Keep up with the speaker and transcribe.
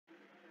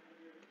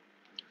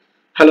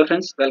Hello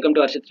friends, welcome to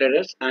Arshit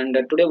Traders, and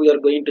today we are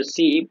going to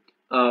see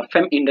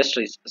fem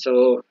industries.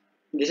 So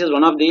this is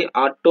one of the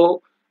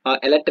auto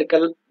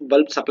electrical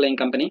bulb supplying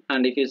company,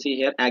 and if you see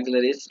here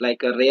auxiliaries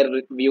like rear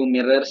view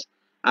mirrors,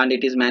 and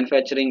it is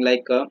manufacturing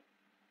like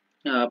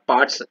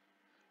parts.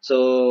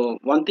 So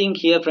one thing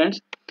here friends,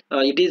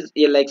 it is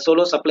a like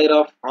solo supplier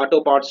of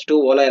auto parts to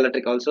Ola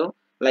Electric also,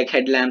 like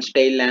headlamps,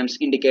 tail lamps,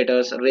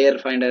 indicators, rear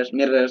finders,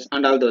 mirrors,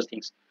 and all those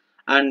things.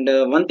 And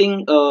one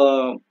thing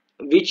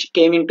which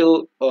came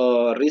into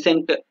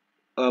recent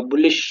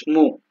bullish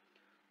move,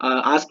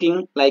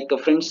 asking like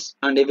friends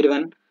and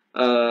everyone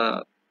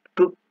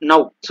to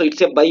now. So it's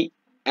a buy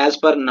as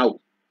per now.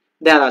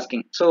 They are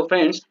asking. So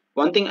friends,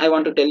 one thing I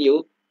want to tell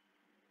you,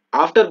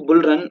 after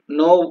bull run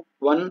no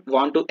one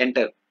want to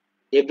enter,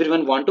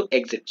 everyone want to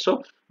exit.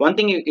 So one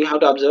thing you have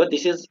to observe,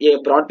 this is a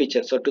broad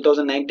picture. So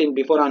 2019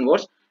 before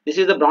onwards, this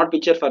is the broad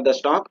picture for the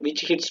stock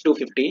which hits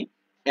 250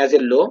 as a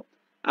low,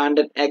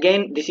 and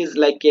again this is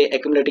like a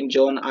accumulating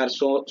zone or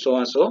so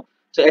and so.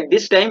 So at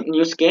this time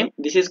news came,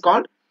 this is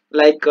called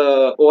like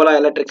Ola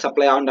Electric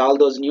supply, and all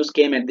those news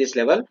came at this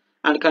level,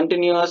 and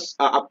continuous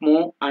up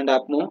move and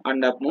up move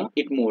and up move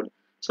it moved.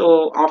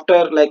 So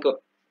after like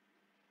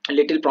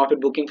little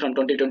profit booking from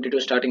 2022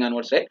 starting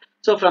onwards, right?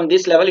 So from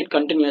this level it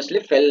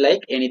continuously fell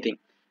like anything,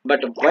 but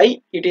why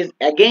it is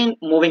again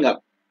moving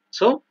up?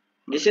 So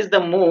this is the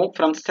move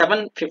from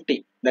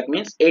 750, that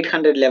means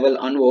 800 level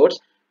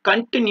onwards,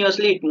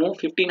 continuously it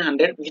moved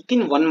 1500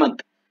 within 1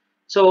 month.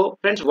 So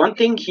friends, one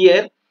thing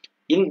here,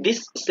 in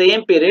this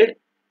same period,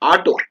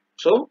 auto,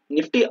 so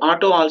nifty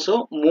auto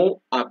also move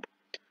up.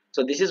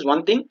 So this is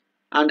one thing.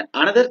 And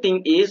another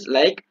thing is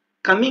like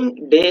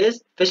coming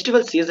days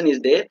festival season is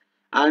there,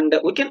 and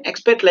we can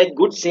expect like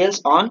good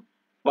sales on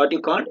what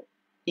you call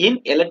in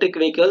electric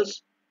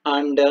vehicles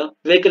and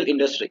vehicle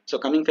industry. So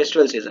coming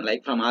festival season,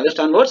 like from August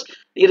onwards,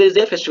 there is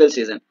a festival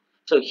season.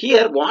 So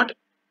here what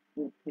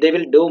they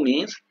will do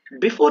means,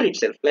 before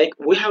itself, like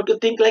we have to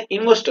think like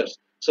investors.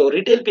 So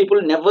retail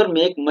people never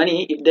make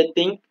money if they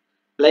think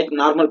like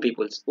normal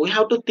peoples. We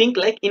have to think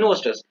like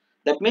investors.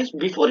 That means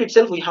before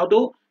itself we have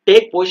to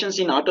take positions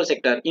in auto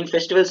sector in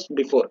festivals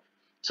before.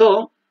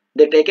 So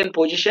they taken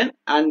position,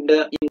 and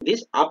in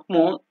this up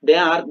move they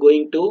are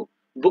going to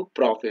book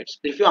profits.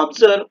 If you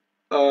observe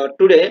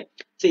today,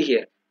 see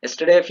here,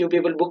 yesterday a few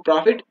people book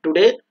profit,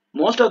 today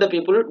most of the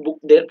people book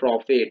their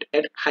profit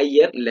at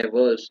higher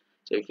levels.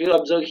 So if you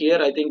observe here,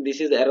 I think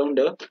this is around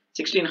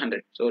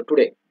 1600. So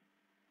today,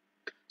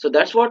 so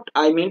that's what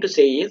I mean to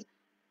say is,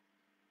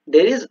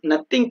 there is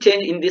nothing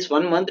change in this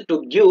 1 month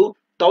to give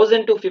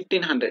 1000 to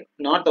 1500,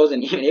 not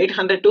 1000, even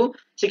 800 to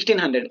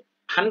 1600,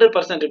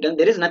 100% return.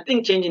 There is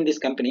nothing change in this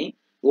company.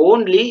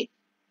 Only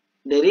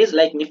there is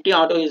like nifty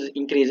auto is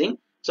increasing.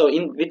 So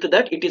in with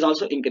that it is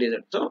also increased.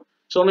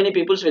 So many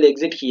people will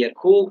exit here,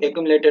 who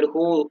accumulated,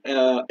 who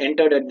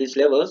entered at these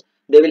levels,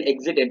 they will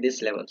exit at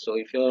this level. So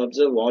if you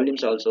observe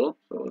volumes also,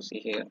 so see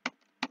here,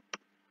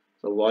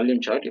 so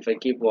volume chart, if I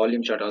keep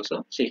volume chart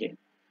also, see here,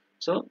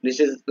 so this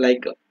is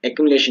like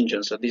accumulation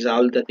zones. So these are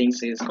all the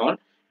things is called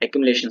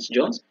accumulation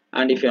zones.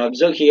 And if you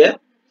observe here,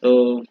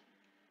 so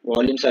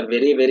volumes are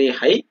very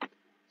high.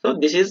 So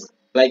this is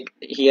like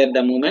here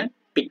the movement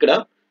picked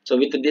up. So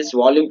with this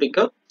volume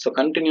pickup, so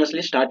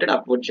continuously started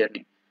upward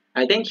journey.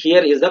 I think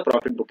here is the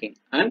profit booking.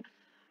 And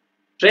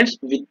friends,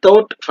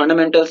 without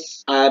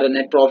fundamentals or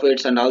net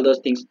profits and all those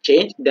things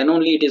change, then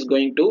only it is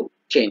going to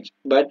change.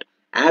 But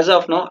as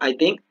of now, I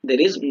think there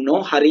is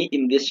no hurry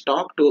in this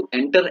stock to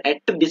enter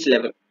at this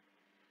level.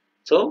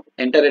 So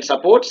enter at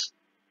supports,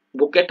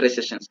 book at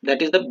resistance.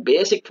 That is the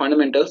basic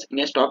fundamentals in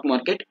a stock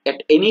market,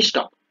 at any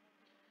stock.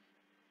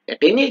 At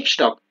any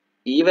stock,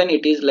 even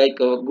it is like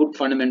good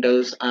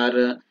fundamentals,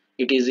 or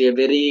it is a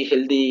very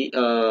healthy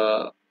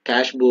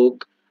cash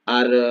book,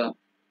 or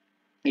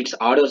its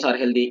orders are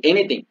healthy,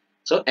 anything.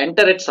 So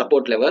enter at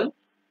support level,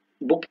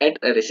 book at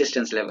a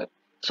resistance level.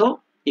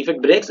 So if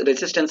it breaks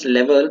resistance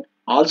level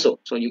also,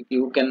 so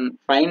you can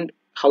find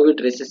how it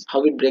resists,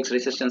 how it breaks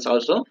resistance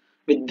also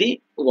with the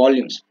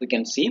volumes. We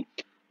can see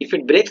if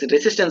it breaks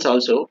resistance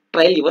also,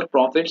 try your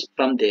profits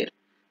from there.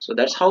 So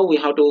that's how we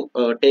have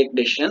to take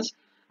decisions.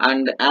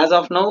 And as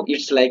of now,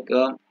 it's like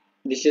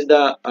this is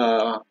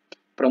the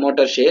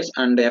promoter shares,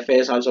 and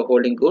FAS also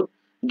holding good.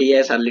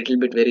 DAs are little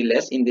bit very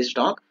less in this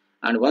stock.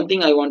 And one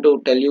thing I want to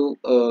tell you,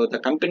 the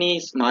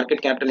company's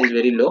market capital is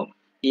very low.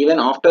 Even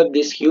after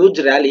this huge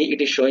rally,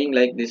 it is showing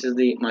like this is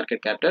the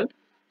market capital.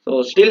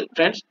 So still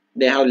friends,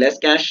 they have less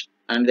cash,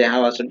 and they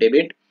have also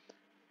debit.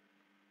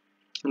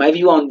 My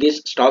view on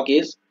this stock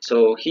is,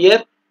 so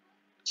here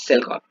sell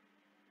call.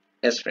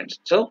 Yes friends,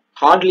 so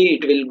hardly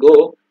it will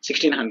go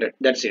 1600,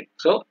 that's it.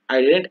 So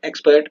I didn't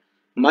expect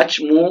much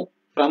move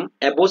from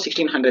above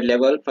 1600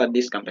 level for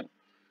this company.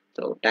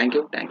 So thank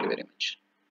you very much.